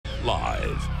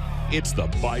It's the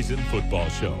Bison Football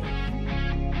Show.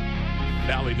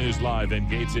 Valley News Live and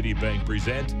Gate City Bank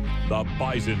present the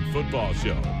Bison Football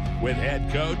Show with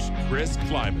head coach Chris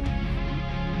Kleiman.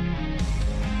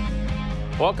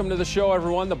 Welcome to the show,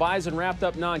 everyone. The Bison wrapped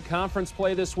up non-conference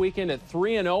play this weekend at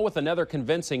 3-0 with another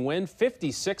convincing win,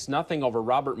 56-0 over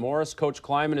Robert Morris. Coach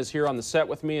Kleiman is here on the set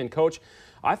with me. And, Coach,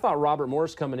 I thought Robert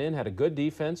Morris coming in had a good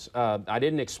defense. I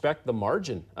didn't expect the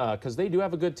margin because they do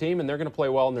have a good team and they're going to play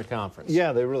well in their conference.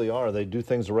 Yeah, they really are. They do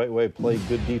things the right way, play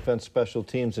good defense, special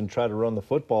teams, and try to run the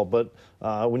football. But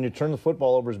when you turn the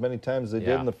football over as many times as they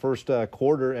did in the first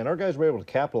quarter, and our guys were able to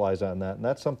capitalize on that. And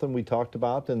that's something we talked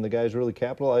about, and the guys really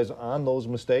capitalized on those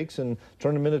mistakes and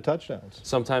turned them into touchdowns.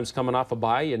 Sometimes coming off a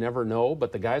bye, you never know,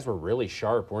 but the guys were really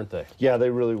sharp, weren't they? Yeah,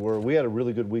 they really were. We had a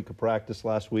really good week of practice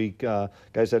last week.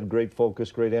 Guys had great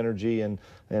focus, great energy, and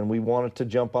we wanted to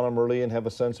jump on them early and have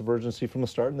a sense of urgency from the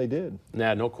start, and they did.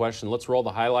 Yeah, no question. Let's roll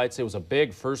the highlights. It was a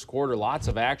big first quarter, lots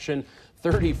of action,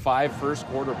 35 first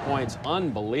quarter points,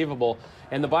 unbelievable.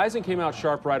 And the Bison came out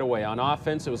sharp right away. On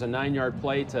offense, it was a 9-yard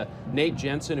play to Nate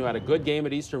Jensen, who had a good game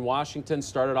at Eastern Washington,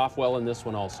 started off well in this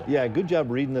one also. Yeah, good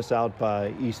job reading this out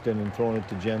by Easton and throwing it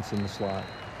to Jensen in the slot.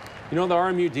 You know, the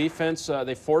RMU defense,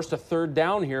 they forced a third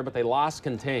down here, but they lost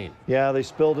contain. Yeah, they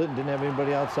spilled it and didn't have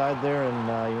anybody outside there,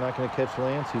 and you're not going to catch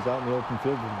Lance. He's out in the open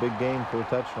field with a big game for a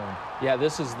touchdown. Yeah,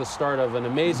 this is the start of an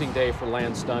amazing day for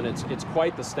Lance Dunn. It's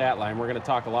quite the stat line. We're going to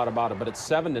talk a lot about it, but it's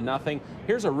 7-0.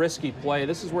 Here's a risky play.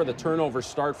 This is where the turnovers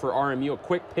start for RMU. A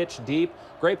quick pitch deep.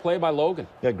 Great play by Logan.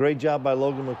 Yeah, great job by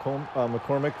Logan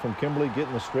McCormick from Kimberly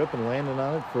getting the strip and landing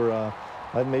on it for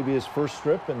maybe his first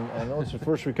strip, and I know it's his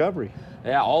first recovery.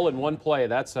 Yeah, all in one play.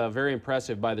 That's very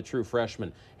impressive by the true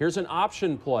freshman. Here's an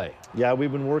option play. Yeah,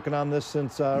 we've been working on this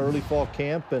since early fall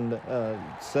camp and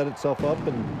set itself up,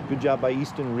 and good job by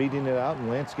Easton reading it out and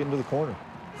Lance getting to the corner.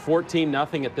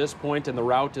 14-0 at this point, and the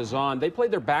route is on. They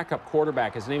played their backup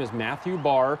quarterback. His name is Matthew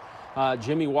Barr.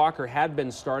 Jimmy Walker had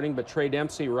been starting, but Trey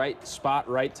Dempsey, right spot,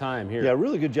 right time here. Yeah,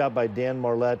 really good job by Dan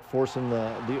Marlette forcing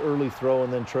the early throw,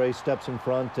 and then Trey steps in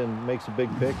front and makes a big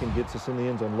pick and gets us in the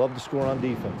end zone. Love the score on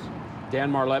defense. Dan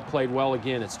Marlette played well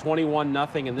again. It's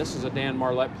 21-0, and this is a Dan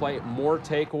Marlette play. More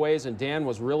takeaways, and Dan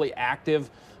was really active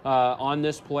on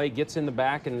this play, gets in the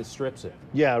back and strips it.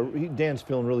 Yeah, Dan's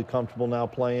feeling really comfortable now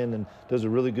playing and does a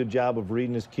really good job of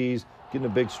reading his keys, getting a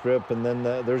big strip, and then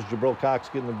there's Jabril Cox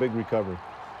getting a big recovery.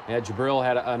 Yeah, Jabril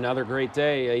had another great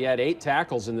day. He had 8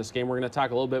 tackles in this game. We're going to talk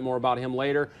a little bit more about him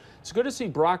later. It's good to see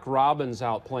Brock Robbins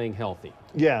out playing healthy.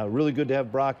 Yeah, really good to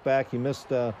have Brock back. He missed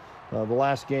the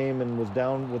last game and was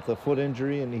down with a foot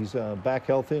injury, and he's back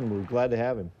healthy, and we're glad to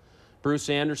have him. Bruce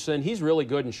Anderson, he's really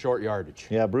good in short yardage.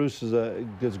 Yeah, Bruce does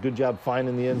a good job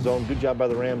finding the end zone. Good job by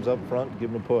the Rams up front,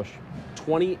 giving a push.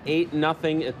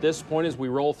 28-0 at this point as we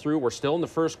roll through. We're still in the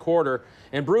first quarter,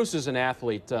 and Bruce is an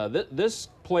athlete. This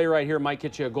play right here might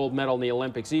get you a gold medal in the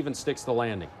Olympics, even sticks the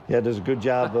landing. Yeah, does a good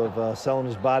job of selling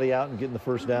his body out and getting the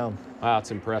first down. Wow,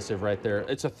 it's impressive right there.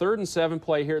 It's a 3rd and 7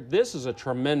 play here. This is a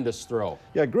tremendous throw.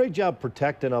 Yeah, great job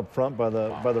protecting up front by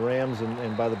the Rams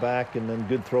and by the back, and then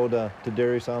good throw to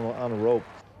Darius on a rope.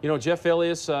 You know, Jeff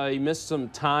Ilias, he missed some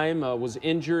time, was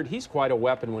injured. He's quite a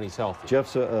weapon when he's healthy.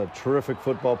 Jeff's a terrific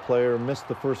football player. Missed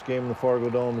the first game in the Fargo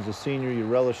Dome. As a senior, you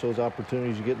relish those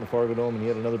opportunities you get in the Fargo Dome, and he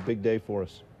had another big day for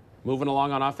us. Moving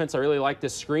along on offense, I really like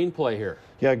this screen play here.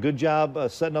 Yeah, good job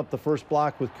setting up the first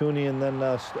block with Cooney and then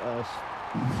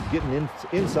getting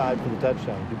inside for the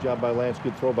touchdown. Good job by Lance.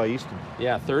 Good throw by Easton.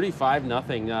 Yeah,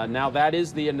 35-0. Now that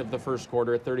is the end of the first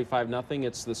quarter at 35-0.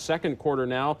 It's the second quarter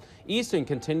now. Easton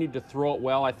continued to throw it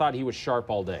well. I thought he was sharp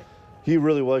all day. He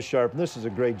really was sharp, and this is a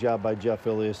great job by Jeff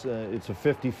Ilias. It's a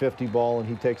 50-50 ball, and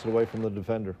he takes it away from the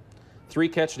defender.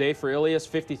 3-catch day for Ilias,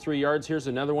 53 yards. Here's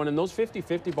another one, and those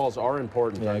 50-50 balls are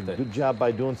important, aren't they? Good job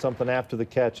by doing something after the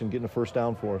catch and getting a first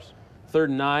down for us. 3rd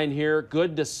and 9 here.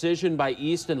 Good decision by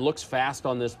Easton. Looks fast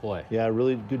on this play. Yeah,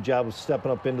 really good job of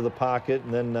stepping up into the pocket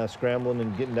and then scrambling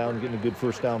and getting down and getting a good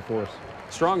first down for us.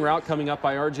 Strong route coming up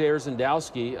by R.J.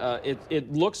 Erzendowski.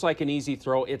 It looks like an easy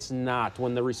throw. It's not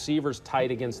when the receiver's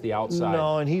tight against the outside.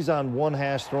 No, and he's on one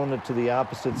hash, throwing it to the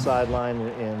opposite sideline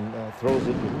and throws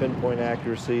it with pinpoint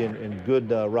accuracy and good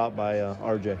route by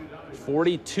R.J.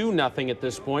 42-0 at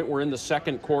this point. We're in the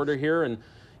second quarter here, and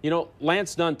you know,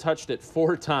 Lance Dunn touched it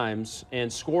 4 times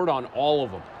and scored on all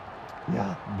of them.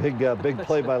 Yeah, big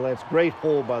play by Lance. Great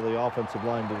hole by the offensive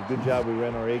line. Did a good job. We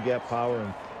ran our A-gap power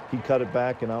and he cut it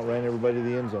back and outran everybody to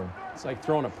the end zone. It's like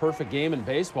throwing a perfect game in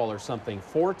baseball or something.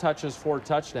 4 touches, 4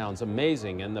 touchdowns.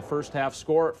 Amazing. And the first half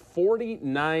score,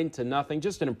 49-0.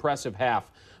 Just an impressive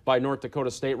half by North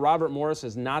Dakota State. Robert Morris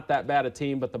is not that bad a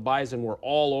team, but the Bison were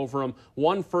all over him.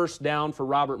 1 first down for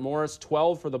Robert Morris,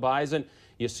 12 for the Bison.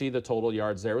 You see the total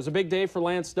yards there. It was a big day for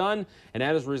Lance Dunn, and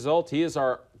as a result, he is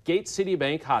our Gate City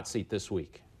Bank hot seat this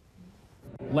week.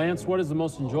 Lance, what is the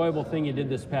most enjoyable thing you did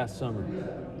this past summer?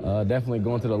 Definitely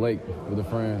going to the lake with the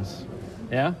friends.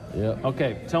 Yeah? Yeah.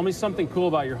 Okay, tell me something cool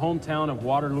about your hometown of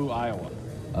Waterloo,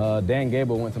 Iowa. Dan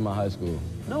Gable went to my high school.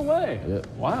 No way. Yep.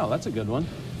 Wow, that's a good one.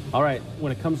 All right,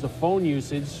 when it comes to phone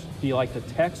usage, do you like to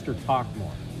text or talk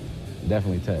more?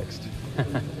 Definitely text.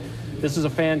 This is a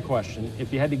fan question.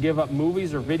 If you had to give up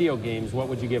movies or video games, what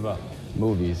would you give up?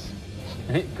 Movies.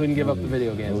 Couldn't give up the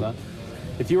video games, huh?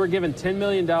 If you were given $10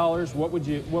 million, what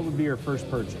would be your first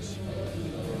purchase?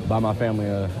 Buy my family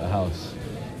a house.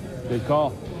 Good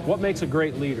call. What makes a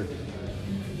great leader?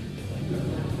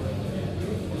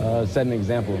 Set an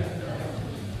example.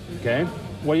 Okay.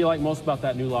 What do you like most about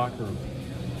that new locker room?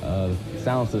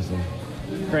 Sound system.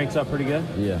 Cranks up pretty good?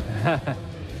 Yeah.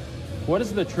 What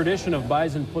does the tradition of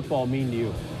Bison football mean to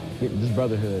you? Just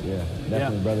brotherhood, yeah.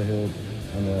 Definitely brotherhood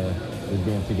and just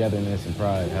being togetherness and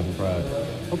pride, having pride.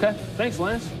 Okay. Thanks,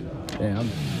 Lance. Yeah,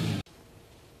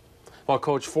 Well,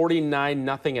 Coach,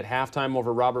 49-0 at halftime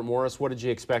over Robert Morris. What did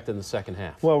you expect in the second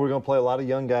half? Well, we're going to play a lot of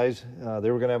young guys.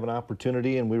 They were going to have an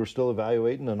opportunity, and we were still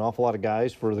evaluating an awful lot of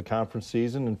guys for the conference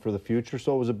season and for the future.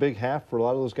 So it was a big half for a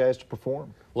lot of those guys to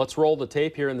perform. Let's roll the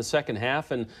tape here in the second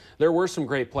half, and there were some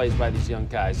great plays by these young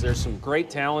guys. There's some great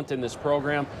talent in this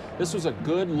program. This was a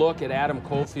good look at Adam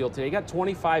Cofield today. He got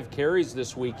 25 carries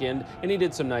this weekend, and he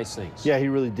did some nice things. Yeah, he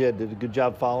really did a good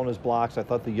job following his blocks. I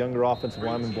thought the younger offensive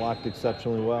lineman blocked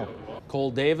exceptionally well.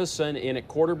 Cole Davison in at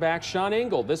quarterback. Sean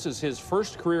Engel, this is his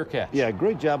first career catch. Yeah,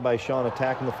 great job by Sean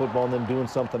attacking the football and then doing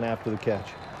something after the catch.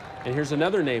 And here's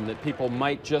another name that people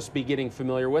might just be getting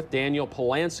familiar with, Daniel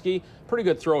Polanski. Pretty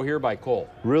good throw here by Cole.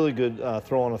 Really good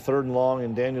throw on a 3rd and long,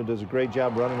 and Daniel does a great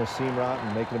job running a seam route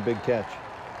and making a big catch.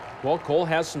 Well, Cole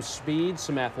has some speed,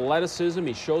 some athleticism.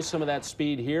 He shows some of that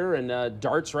speed here and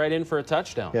darts right in for a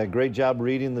touchdown. Yeah, great job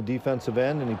reading the defensive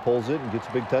end, and he pulls it and gets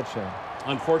a big touchdown.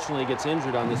 Unfortunately, he gets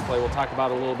injured on this play. We'll talk about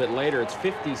it a little bit later. It's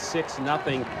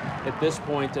 56-0 at this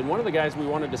point. And one of the guys we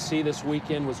wanted to see this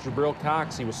weekend was Jabril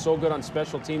Cox. He was so good on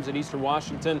special teams at Eastern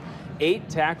Washington. 8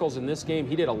 tackles in this game.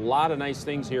 He did a lot of nice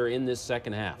things here in this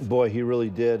second half. Boy, he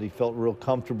really did. He felt real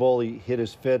comfortable. He hit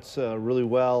his fits really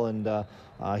well, and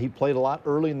he played a lot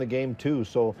early in the game, too.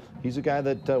 So he's a guy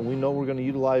that we know we're going to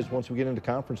utilize once we get into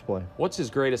conference play. What's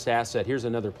his greatest asset? Here's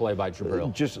another play by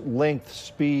Jabril. Just length,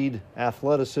 speed,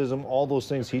 athleticism, all those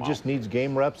things. He just needs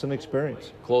game reps and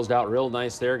experience. Closed out real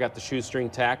nice there. Got the shoestring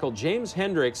tackle. James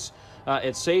Hendricks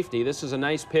at safety. This is a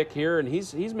nice pick here, and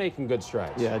he's making good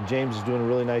strides. Yeah, James is doing a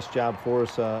really nice job for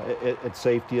us at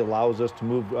safety. Allows us to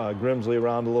move Grimsley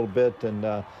around a little bit, and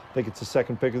I think it's the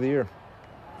 2nd pick of the year.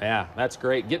 Yeah, that's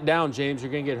great. Get down, James.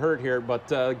 You're going to get hurt here, but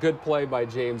good play by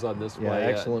James on this play. Yeah,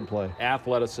 excellent play.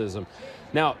 Athleticism.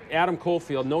 Now, Adam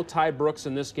Cofield, no Ty Brooks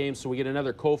in this game, so we get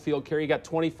another Cofield carry. He got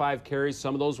 25 carries.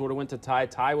 Some of those would have went to Ty.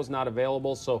 Ty was not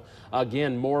available, so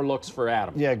again, more looks for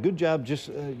Adam. Yeah, good job just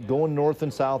going north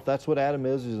and south. That's what Adam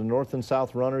is. He's a north and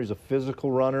south runner. He's a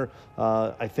physical runner.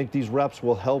 I think these reps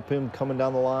will help him coming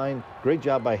down the line. Great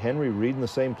job by Henry reading the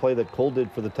same play that Cole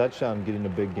did for the touchdown and getting a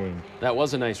big gain. That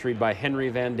was a nice read by Henry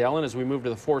Van Dellen as we move to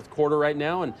the 4th quarter right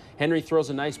now, and Henry throws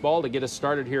a nice ball to get us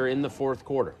started here in the 4th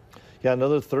quarter. Yeah,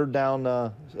 another 3rd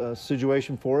down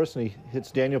situation for us, and he hits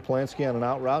Daniel Polanski on an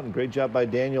out route, and great job by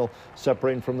Daniel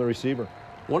separating from the receiver.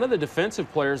 One of the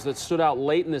defensive players that stood out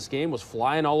late in this game was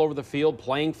flying all over the field,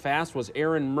 playing fast, was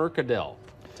Aaron Mercadell.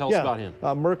 Tell us about him.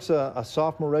 Merck's a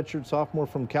sophomore, redshirt sophomore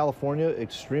from California,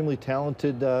 extremely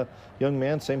talented young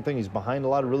man. Same thing, he's behind a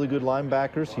lot of really good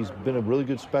linebackers. He's been a really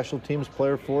good special teams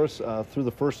player for us through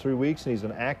the first 3 weeks, and he's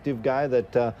an active guy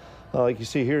that like you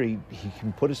see here, he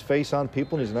can put his face on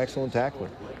people, and he's an excellent tackler.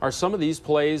 Are some of these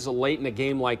plays late in a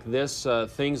game like this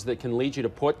things that can lead you to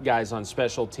put guys on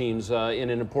special teams in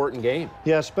an important game?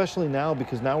 Yeah, especially now,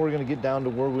 because now we're going to get down to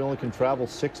where we only can travel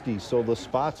 60, so the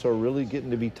spots are really getting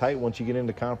to be tight once you get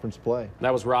into conference play.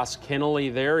 That was Ross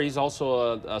Kennelly there. He's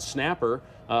also a snapper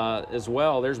as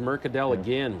well. There's Mercadell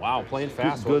again. Wow, playing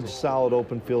fast. Good solid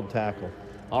open field tackle.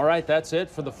 All right, that's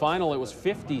it for the final. It was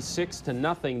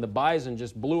 56-0. The Bison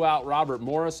just blew out Robert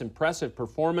Morris. Impressive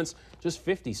performance. Just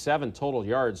 57 total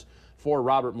yards for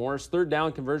Robert Morris. 3rd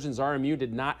down conversions, RMU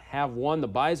did not have one. The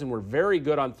Bison were very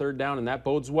good on 3rd down, and that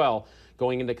bodes well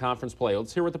going into conference play.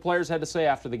 Let's hear what the players had to say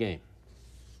after the game.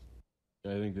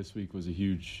 I think this week was a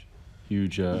huge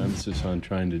emphasis on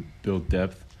trying to build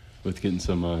depth with getting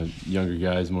some younger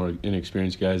guys, more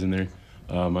inexperienced guys in there,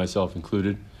 myself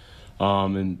included.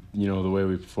 And the way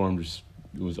we performed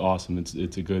was awesome.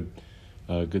 It's a good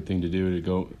thing to do to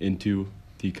go into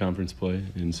the conference play,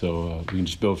 and so we can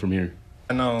just build from here.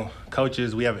 I know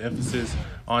coaches, we have an emphasis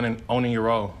on owning your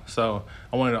role. So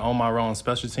I wanted to own my role on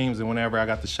special teams, and whenever I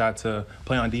got the shot to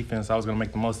play on defense, I was going to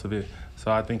make the most of it. So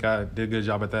I think I did a good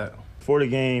job at that. For the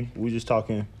game, we just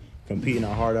talking, competing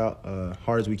our heart out,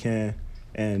 hard as we can,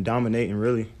 and dominating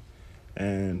really.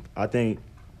 And I think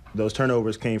those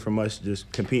turnovers came from us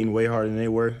just competing way harder than they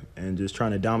were and just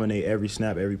trying to dominate every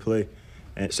snap, every play.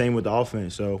 And same with the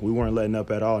offense. So we weren't letting up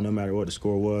at all, no matter what the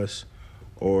score was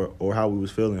or how we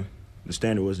was feeling. The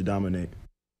standard was to dominate.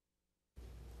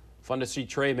 Fun to see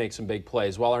Trey make some big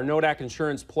plays. While our Nodak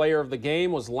Insurance player of the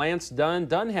game was Lance Dunn.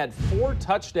 Dunn had 4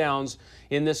 touchdowns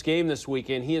in this game this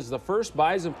weekend. He is the first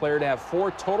Bison player to have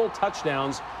 4 total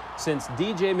touchdowns since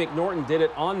DJ McNorton did it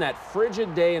on that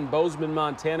frigid day in Bozeman,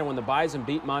 Montana, when the Bison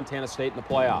beat Montana State in the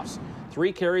playoffs.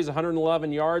 3 carries,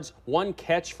 111 yards, 1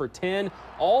 catch for 10.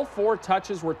 All 4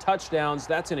 touches were touchdowns.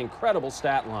 That's an incredible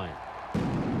stat line.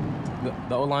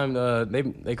 The O-line,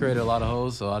 they created a lot of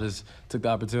holes, so I just took the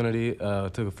opportunity,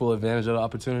 took full advantage of the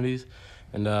opportunities.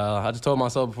 And I just told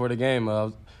myself before the game,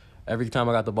 every time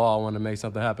I got the ball, I wanted to make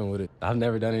something happen with it. I've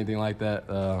never done anything like that.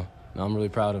 I'm really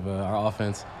proud of our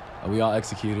offense. We all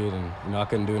executed, and I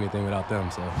couldn't do anything without them.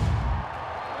 So.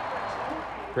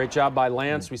 Great job by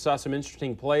Lance. We saw some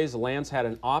interesting plays. Lance had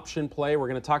an option play. We're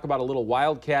going to talk about a little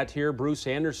Wildcat here. Bruce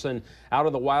Anderson out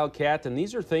of the Wildcat. And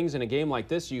these are things in a game like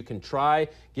this you can try,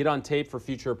 get on tape for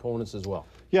future opponents as well.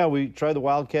 Yeah, we try the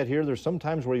Wildcat here. There's some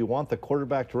times where you want the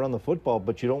quarterback to run the football,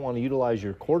 but you don't want to utilize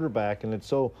your quarterback. And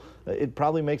it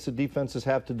probably makes the defenses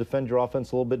have to defend your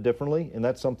offense a little bit differently. And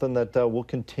that's something that we'll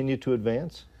continue to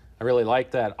advance. I really like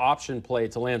that option play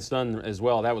to Lance Dunn as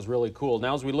well. That was really cool.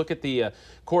 Now, as we look at the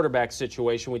quarterback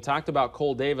situation, we talked about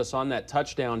Cole Davis on that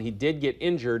touchdown. He did get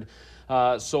injured.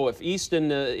 So if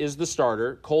Easton is the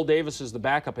starter, Cole Davis is the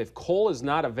backup. If Cole is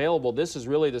not available, this is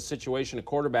really the situation a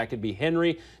quarterback could be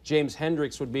Henry. James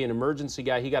Hendricks would be an emergency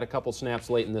guy. He got a couple snaps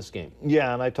late in this game.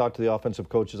 Yeah, and I talked to the offensive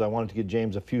coaches. I wanted to get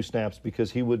James a few snaps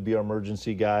because he would be our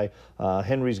emergency guy.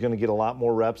 Henry's going to get a lot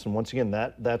more reps, and once again,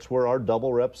 that's where our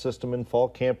double rep system in fall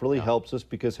camp really helps us,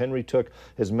 because Henry took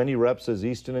as many reps as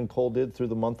Easton and Cole did through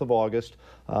the month of August.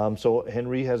 So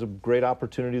Henry has a great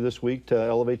opportunity this week to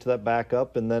elevate to that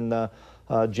backup, and then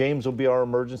James will be our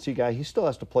emergency guy. He still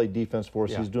has to play defense for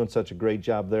us. Yeah. He's doing such a great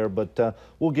job there, but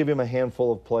we'll give him a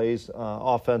handful of plays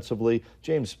offensively.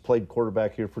 James played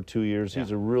quarterback here for 2 years. Yeah.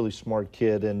 He's a really smart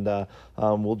kid, and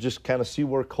we'll just kind of see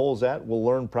where Cole's at. We'll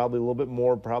learn probably a little bit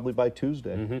more probably by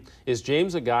Tuesday. Mm-hmm. Is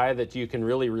James a guy that you can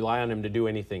really rely on him to do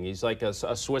anything? He's like a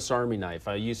Swiss Army knife.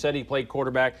 You said he played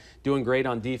quarterback, doing great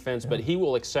on defense, but he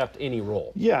will accept any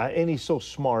role. Yeah, and he's so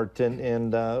smart,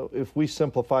 and if we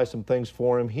simplify some things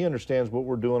for him, he understands what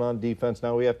we're doing on defense.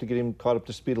 Now we have to get him caught up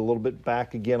to speed a little bit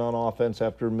back again on offense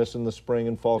after missing the spring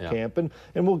and fall camp. And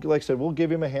we'll, like I said, we'll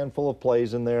give him a handful of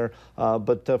plays in there.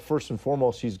 But first and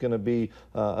foremost, he's going to be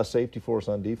a safety for us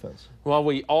on defense. Well,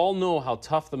 we all know how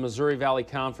tough the Missouri Valley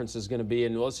Conference is going to be,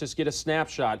 and let's just get a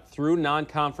snapshot through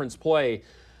non-conference play.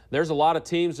 There's a lot of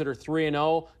teams that are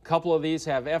 3-0. A couple of these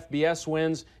have FBS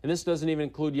wins, and this doesn't even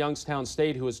include Youngstown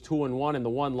State, who is 2-1, and the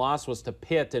one loss was to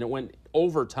Pitt, and it went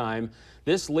overtime.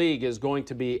 This league is going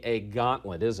to be a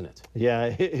gauntlet, isn't it? Yeah,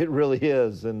 it really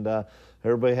is, and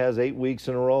everybody has 8 weeks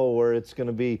in a row where it's going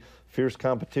to be fierce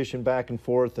competition back and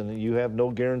forth, and you have no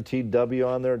guaranteed W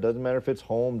on there. It doesn't matter if it's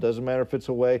home, doesn't matter if it's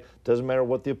away, doesn't matter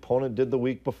what the opponent did the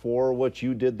week before or what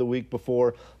you did the week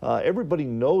before. Everybody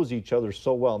knows each other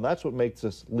so well, and that's what makes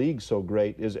this league so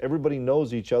great, is everybody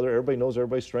knows each other, everybody knows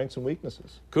everybody's strengths and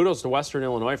weaknesses. Kudos to Western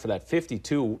Illinois for that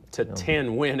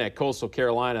 52-10 win at Coastal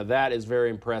Carolina. That is very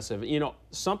impressive. You know,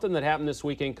 something that happened this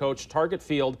weekend, Coach, Target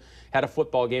Field had a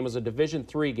football game. It was a Division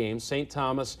III game, St.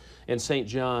 Thomas and St.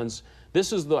 John's.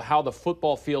 This is how the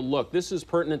football field looked. This is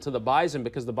pertinent to the Bison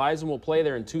because the Bison will play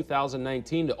there in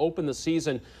 2019 to open the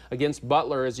season against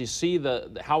Butler. As you see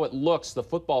how it looks, the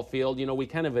football field, you know, we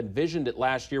kind of envisioned it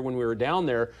last year when we were down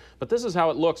there, but this is how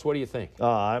it looks. What do you think?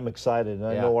 I'm excited.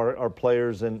 I know our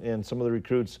players and some of the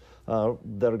recruits that are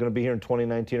going to be here in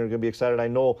 2019 are going to be excited. I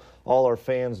know all our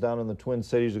fans down in the Twin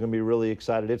Cities are going to be really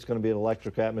excited. It's going to be an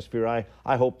electric atmosphere.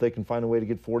 I hope they can find a way to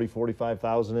get 40,000,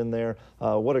 45,000 in there.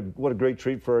 What a great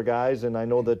treat for our guys. guys, and I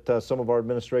know that some of our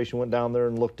administration went down there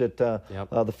and looked at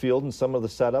the field and some of the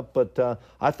setup, but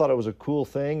I thought it was a cool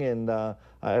thing, and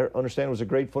I understand it was a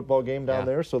great football game down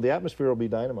there, so the atmosphere will be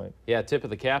dynamite. Yeah, tip of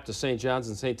the cap to St. John's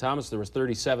and St. Thomas. There was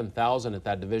 37,000 at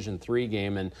that Division III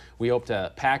game, and we hope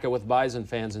to pack it with Bison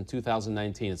fans in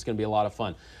 2019. It's going to be a lot of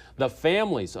fun. The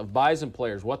families of Bison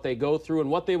players, what they go through and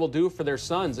what they will do for their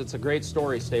sons. It's a great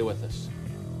story. Stay with us.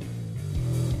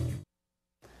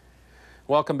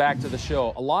 Welcome back to the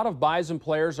show. A lot of Bison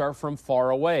players are from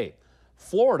far away.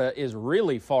 Florida is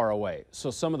really far away, so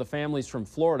some of the families from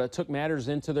Florida took matters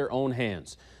into their own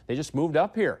hands. They just moved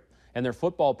up here, and their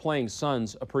football-playing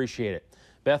sons appreciate it.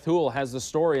 Beth Hool has the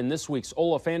story in this week's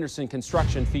Olaf Anderson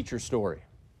Construction feature story.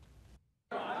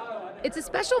 It's a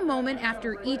special moment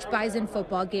after each Bison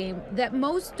football game that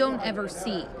most don't ever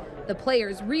see. The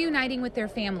players reuniting with their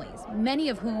families, many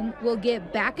of whom will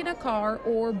get back in a car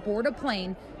or board a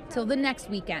plane till the next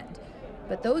weekend.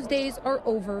 But those days are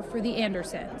over for the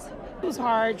Andersons. It was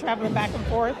hard traveling back and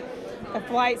forth. The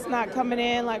flight's not coming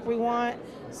in like we want,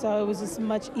 so it was just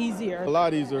much easier. A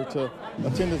lot easier to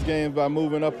attend this game by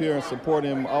moving up here and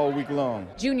supporting him all week long.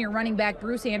 Junior running back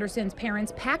Bruce Anderson's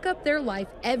parents pack up their life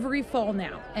every fall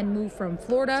now and move from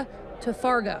Florida to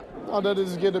Fargo. Oh, that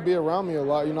is get to be around me a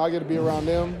lot. You know, I get to be around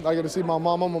them. I get to see my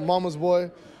mom. I'm a mama's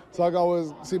boy, so I can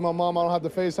always see my mom. I don't have to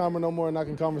FaceTime her no more, and I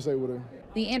can conversate with her.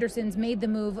 The Andersons made the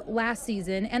move last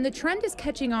season, and the trend is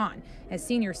catching on as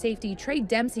senior safety Trey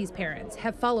Dempsey's parents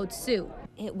have followed suit.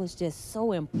 It was just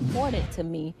so important to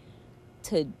me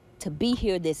to be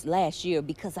here this last year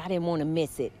because I didn't want to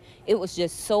miss it. It was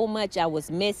just so much I was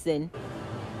missing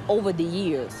over the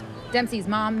years. Dempsey's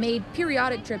mom made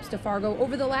periodic trips to Fargo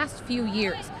over the last few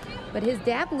years, but his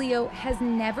dad, Leo, has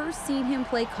never seen him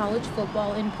play college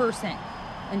football in person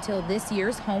until this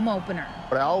year's home opener.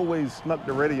 But I always snuck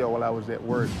the radio while I was at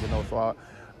work, you know, so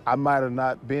I might have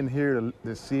not been here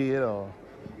to see it,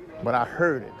 but I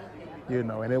heard it, you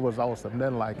know, and it was awesome,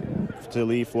 nothing like it. To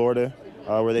leave Florida,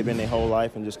 where they've been their whole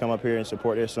life, and just come up here and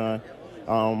support their son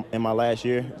in my last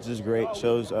year, it's just great.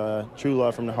 Shows true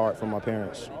love from the heart from my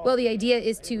parents. Well, the idea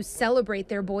is to celebrate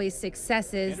their boys'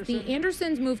 successes. The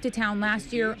Andersons moved to town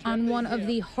last year on one of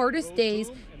the hardest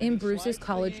days in Bruce's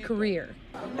college career.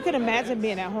 I could imagine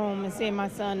being at home and seeing my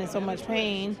son in so much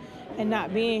pain and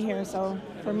not being here. So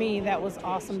for me, that was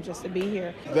awesome just to be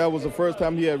here. That was the first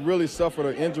time he had really suffered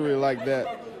an injury like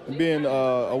that, and being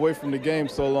away from the game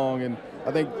so long. And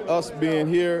I think us being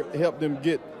here helped him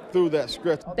get through that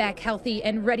stretch. Back healthy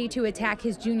and ready to attack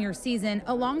his junior season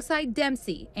alongside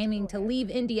Dempsey, aiming to leave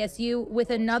NDSU with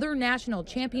another national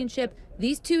championship.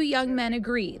 These two young men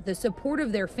agree the support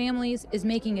of their families is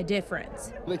making a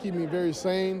difference. They keep me very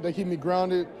sane. They keep me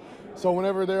grounded. So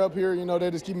whenever they're up here, you know, they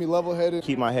just keep me level-headed.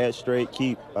 Keep my head straight,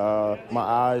 keep my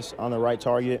eyes on the right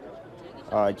target,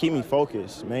 keep me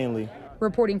focused, mainly.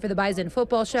 Reporting for the Bison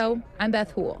Football Show, I'm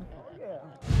Beth Hool.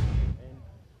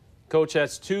 Coach,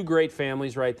 that's two great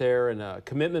families right there, and a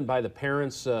commitment by the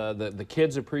parents. The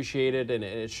kids appreciate it, and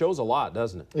it shows a lot,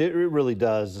 doesn't it? It really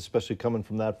does, especially coming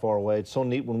from that far away. It's so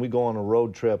neat when we go on a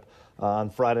road trip on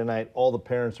Friday night. All the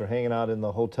parents are hanging out in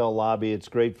the hotel lobby. It's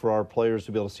great for our players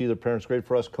to be able to see their parents. Great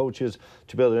for us coaches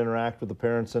to be able to interact with the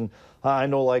parents. And I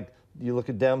know, like, you look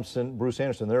at Demps and Bruce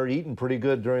Anderson, they're eating pretty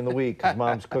good during the week because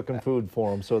mom's cooking food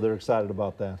for them, so they're excited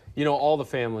about that. You know, all the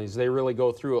families, they really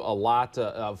go through a lot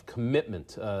of commitment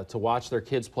to watch their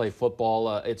kids play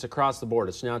football. It's across the board.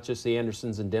 It's not just the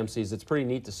Andersons and Dempseys. It's pretty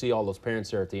neat to see all those parents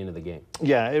there at the end of the game.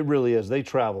 Yeah, it really is. They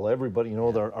travel. Everybody, you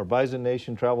know, our Bison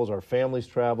Nation travels, our families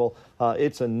travel.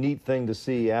 It's a neat thing to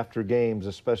see after games,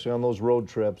 especially on those road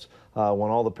trips, when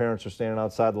all the parents are standing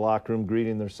outside the locker room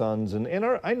greeting their sons. And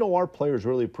I know our players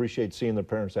really appreciate seeing their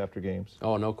parents after games.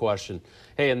 Oh, no question.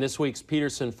 Hey, in this week's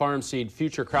Peterson Farm Seed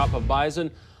Future Crop of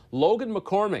Bison, Logan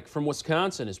McCormick from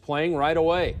Wisconsin is playing right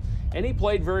away. And he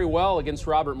played very well against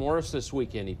Robert Morris this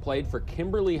weekend. He played for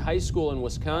Kimberly High School in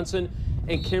Wisconsin,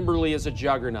 and Kimberly is a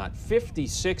juggernaut.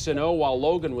 56-0 while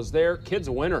Logan was there. Kid's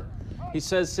a winner. He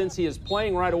says since he is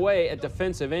playing right away at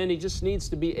defensive end, he just needs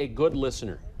to be a good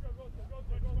listener.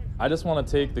 I just want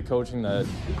to take the coaching that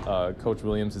Coach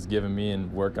Williams has given me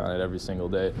and work on it every single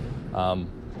day.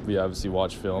 We obviously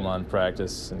watch film on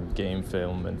practice and game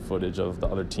film and footage of the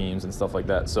other teams and stuff like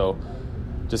that. So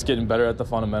just getting better at the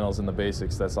fundamentals and the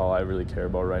basics, that's all I really care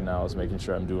about right now, is making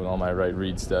sure I'm doing all my right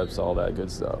read steps, all that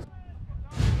good stuff.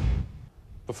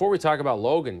 Before we talk about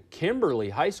Logan, Kimberly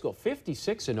High School,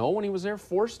 56-0 when he was there,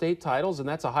 4 state titles, and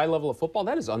that's a high level of football.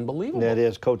 That is unbelievable. It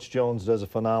is. Coach Jones does a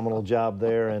phenomenal job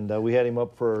there, and we had him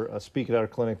up for a speak at our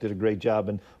clinic, did a great job,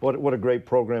 and what a great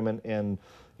program, and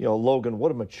you know, Logan,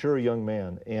 what a mature young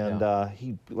man. And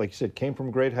he, like you said, came from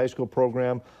a great high school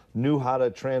program, knew how to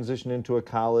transition into a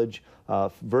college,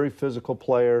 very physical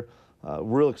player,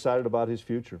 real excited about his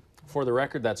future. For the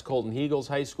record, that's Colton Heagles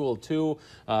High School, too.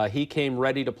 He came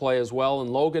ready to play as well. And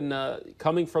Logan,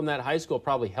 coming from that high school,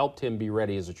 probably helped him be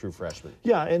ready as a true freshman.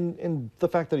 Yeah, and the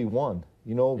fact that he won.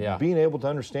 You know, being able to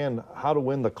understand how to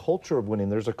win, the culture of winning.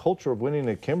 There's a culture of winning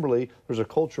at Kimberly. There's a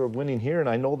culture of winning here, and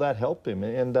I know that helped him.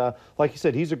 And like you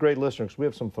said, he's a great listener because we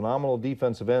have some phenomenal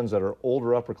defensive ends that are older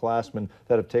upperclassmen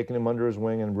that have taken him under his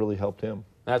wing and really helped him.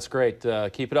 That's great.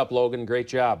 Keep it up, Logan. Great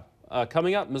job.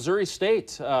 Coming up, Missouri State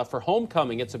for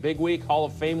homecoming. It's a big week, Hall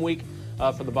of Fame week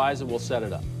for the Bison. We'll set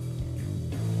it up.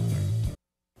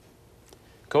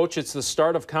 Coach, it's the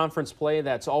start of conference play.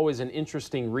 That's always an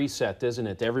interesting reset, isn't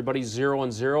it? Everybody's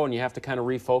 0-0, and you have to kind of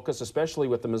refocus, especially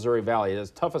with the Missouri Valley.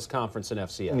 It's the toughest conference in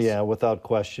FCS. Yeah, without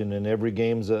question. And every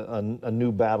game's a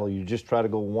new battle. You just try to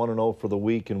go 1-0 for the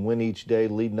week and win each day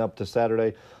leading up to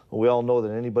Saturday. We all know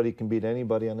that anybody can beat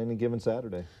anybody on any given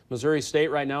Saturday. Missouri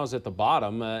State right now is at the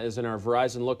bottom, is in our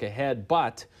Verizon look ahead,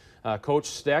 but Coach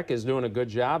Steck is doing a good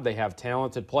job. They have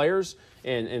talented players,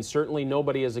 and certainly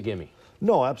nobody is a gimme.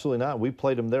 No, absolutely not. We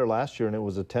played them there last year, and it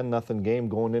was a 10-0 game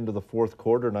going into the fourth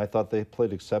quarter, and I thought they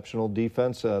played exceptional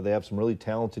defense. They have some really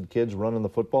talented kids running the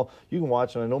football. You can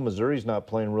watch, and I know Missouri's not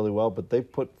playing really well, but they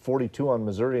put 42 on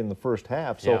Missouri in the first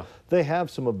half. So they have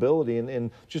some ability,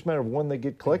 and just a matter of when they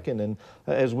get clicking. And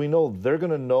as we know, they're going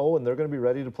to know, and they're going to be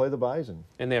ready to play the Bison.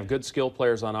 And they have good skill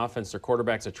players on offense. Their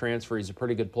quarterback's a transfer. He's a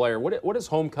pretty good player. What does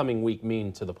homecoming week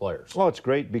mean to the players? Well, it's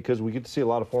great because we get to see a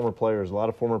lot of former players. A lot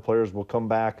of former players will come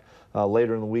back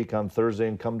later in the week on Thursday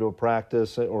and come to a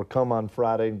practice, or come on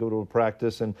Friday and go to a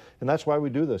practice. And that's why we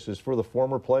do this, is for the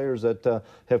former players that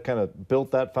have kind of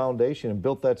built that foundation and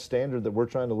built that standard that we're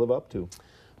trying to live up to.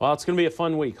 Well, it's going to be a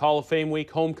fun week. Hall of Fame week,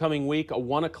 homecoming week, a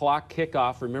 1 o'clock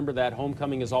kickoff. Remember that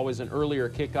homecoming is always an earlier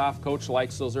kickoff. Coach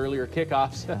likes those earlier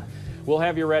kickoffs. We'll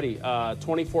have you ready.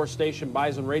 24-station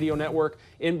Bison Radio Network,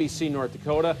 NBC North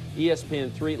Dakota,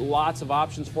 ESPN3. Lots of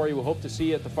options for you. We hope to see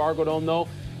you at the Fargo Dome, though.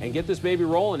 And get this baby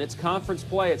rolling. It's conference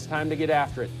play. It's time to get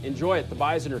after it. Enjoy it. The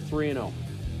Bison are 3-0.